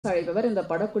அழைப்பவர் இந்த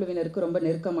படக்குழுவினருக்கு ரொம்ப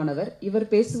நெருக்கமானவர். இவர்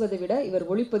பேசுவதை விட இவர்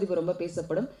ஒளிப்பதிவு ரொம்ப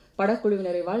பேசப்படும்.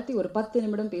 படக்குழுவினரை வாழ்த்தி ஒரு 10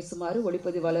 நிமிடம் பேசுமாறு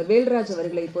ஒளிப்பதிவாளர் வேல்ராஜ்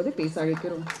அவர்களை இப்போது பேச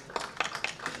அழைக்கிறோம்.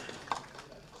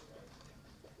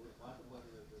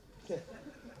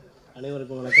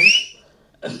 அனைவருக்கும் வணக்கம்.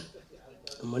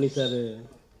 மணி சார்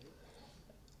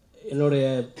என்னுடைய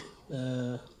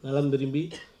நலம் விரும்பி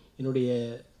என்னுடைய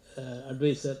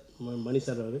அட்வைசர் மணி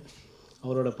சார்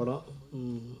அவரோட படம்.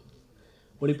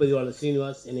 ஒளிப்பதிவாளர்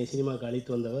ஸ்ரீனிவாஸ் என்னை சினிமாவுக்கு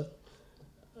அழைத்து வந்தவர்.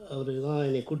 அவர் தான்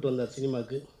என்னை கூப்பிட்டு வந்தார்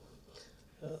சினிமாவுக்கு.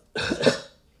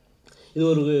 இது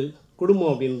ஒரு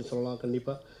குடும்பம் அப்படின்னு சொல்லலாம்.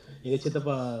 கண்டிப்பாக எங்கள்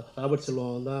சித்தப்பா ராபர்ட்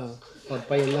செல்வம் தான், அவர்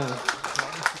பையன்தான்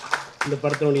இந்த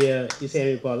படத்தினுடைய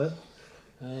இசையமைப்பாளர்.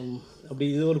 அப்படி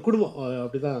இது ஒரு குடும்பம்,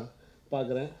 அப்படி தான்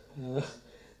பார்க்குறேன்.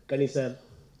 கனி சார்,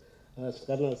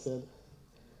 கருணாஸ் சார்,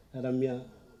 ரம்யா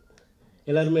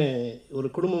எல்லாருமே ஒரு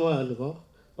குடும்பமாக இருக்கும்.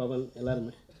 பவன்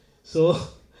எல்லாருமே. ஸோ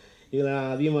இதில்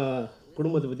நான் அதிகமாக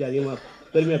குடும்பத்தை பற்றி அதிகமாக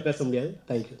பெருமையாக பேச முடியாது.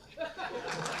 தேங்க்யூ.